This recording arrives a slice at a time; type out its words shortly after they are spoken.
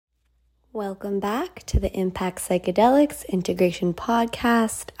Welcome back to the Impact Psychedelics Integration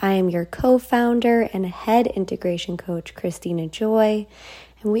Podcast. I am your co-founder and head integration coach, Christina Joy,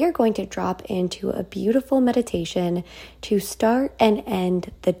 and we are going to drop into a beautiful meditation to start and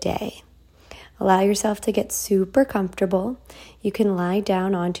end the day. Allow yourself to get super comfortable. You can lie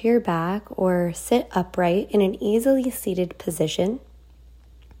down onto your back or sit upright in an easily seated position.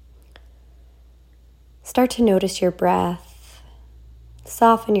 Start to notice your breath.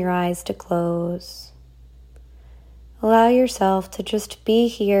 Soften your eyes to close. Allow yourself to just be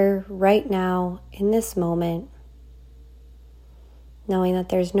here right now in this moment, knowing that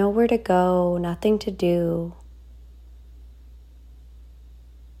there's nowhere to go, nothing to do.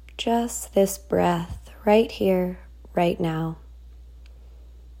 Just this breath right here, right now.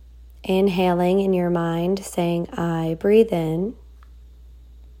 Inhaling in your mind, saying, I breathe in.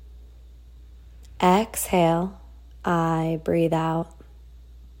 Exhale, I breathe out.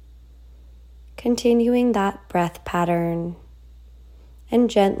 Continuing that breath pattern and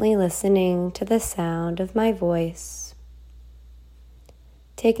gently listening to the sound of my voice.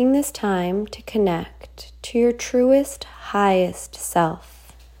 Taking this time to connect to your truest, highest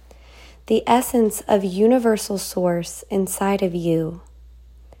self, the essence of universal source inside of you.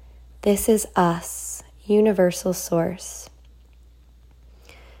 This is us, universal source.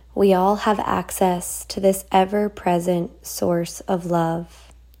 We all have access to this ever-present source of love.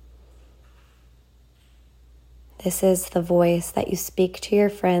 This is the voice that you speak to your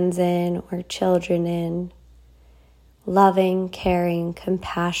friends in or children in. Loving, caring,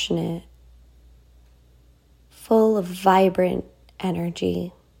 compassionate, full of vibrant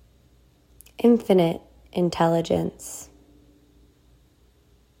energy, infinite intelligence.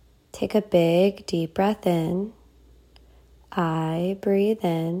 Take a big, deep breath in. I breathe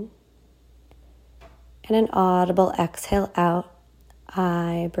in. And an audible exhale out.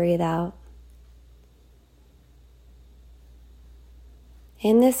 I breathe out.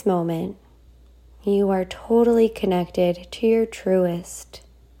 In this moment, you are totally connected to your truest,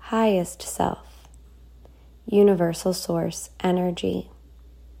 highest self, universal source energy.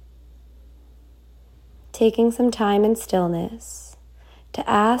 Taking some time in stillness to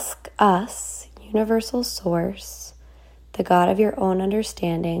ask us, universal source, the God of your own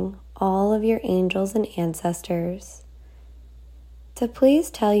understanding, all of your angels and ancestors, to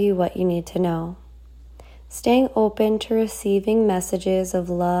please tell you what you need to know. Staying open to receiving messages of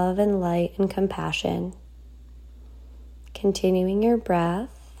love and light and compassion. Continuing your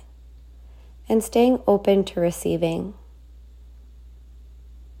breath and staying open to receiving.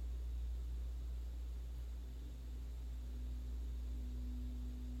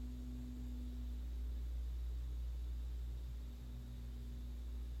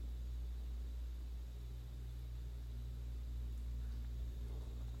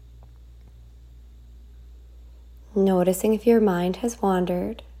 Noticing if your mind has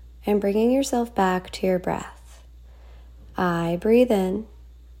wandered and bringing yourself back to your breath. I breathe in.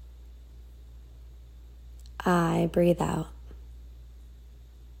 I breathe out.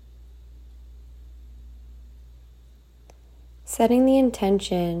 Setting the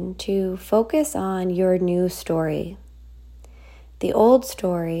intention to focus on your new story. The old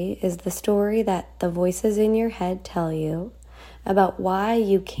story is the story that the voices in your head tell you about why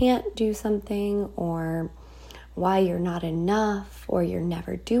you can't do something, or why you're not enough, or you're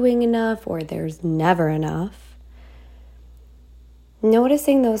never doing enough, or there's never enough.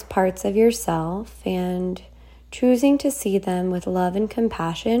 Noticing those parts of yourself and choosing to see them with love and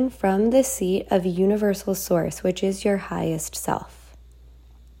compassion from the seat of universal source, which is your highest self.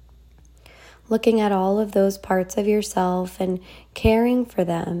 Looking at all of those parts of yourself and caring for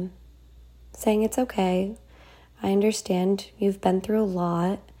them, saying it's okay. I understand you've been through a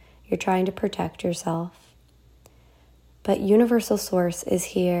lot. You're trying to protect yourself. But universal source is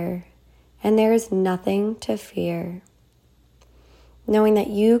here, and there is nothing to fear. Knowing that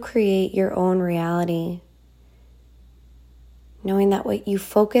you create your own reality. Knowing that what you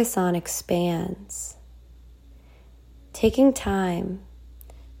focus on expands. Taking time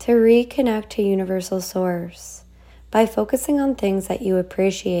to reconnect to universal source by focusing on things that you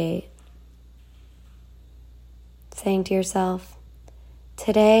appreciate. Saying to yourself,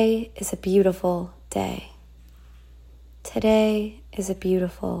 today is a beautiful day. Today is a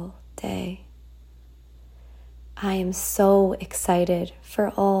beautiful day. I am so excited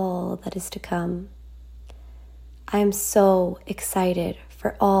for all that is to come. I am so excited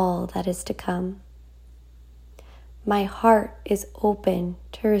for all that is to come. My heart is open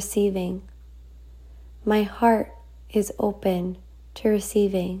to receiving. My heart is open to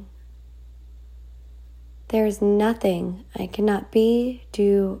receiving. There is nothing I cannot be,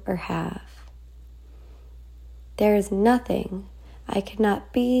 do, or have. There is nothing I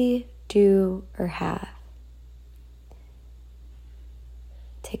cannot be, do, or have.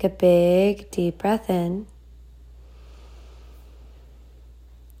 Take a big, deep breath in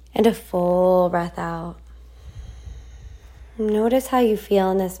and a full breath out. Notice how you feel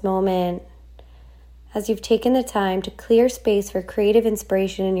in this moment as you've taken the time to clear space for creative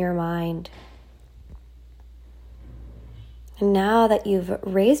inspiration in your mind. And now that you've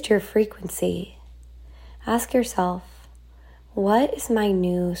raised your frequency, ask yourself, what is my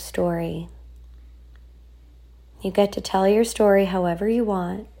new story? You get to tell your story however you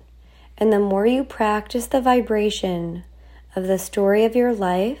want, and the more you practice the vibration of the story of your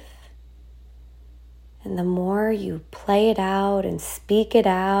life, and the more you play it out and speak it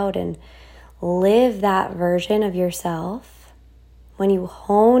out and live that version of yourself, when you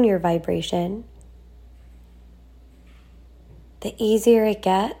hone your vibration, the easier it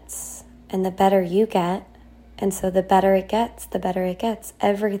gets and the better you get. And so the better it gets, the better it gets.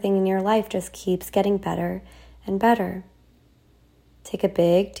 Everything in your life just keeps getting better and better. Take a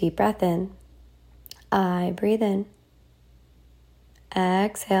big, deep breath in. I breathe in.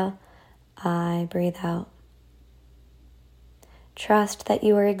 Exhale. I breathe out. Trust that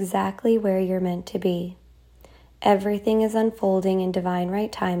you are exactly where you're meant to be. Everything is unfolding in divine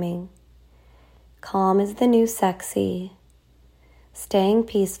right timing. Calm is the new sexy. Staying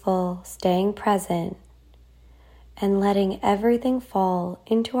peaceful, staying present, and letting everything fall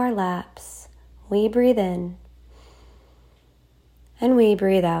into our laps. We breathe in and we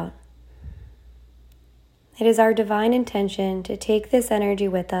breathe out. It is our divine intention to take this energy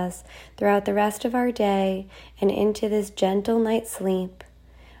with us throughout the rest of our day and into this gentle night's sleep.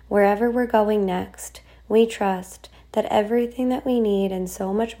 Wherever we're going next, we trust that everything that we need and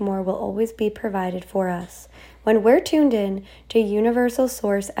so much more will always be provided for us when we're tuned in to universal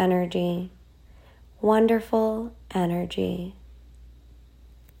source energy. Wonderful energy.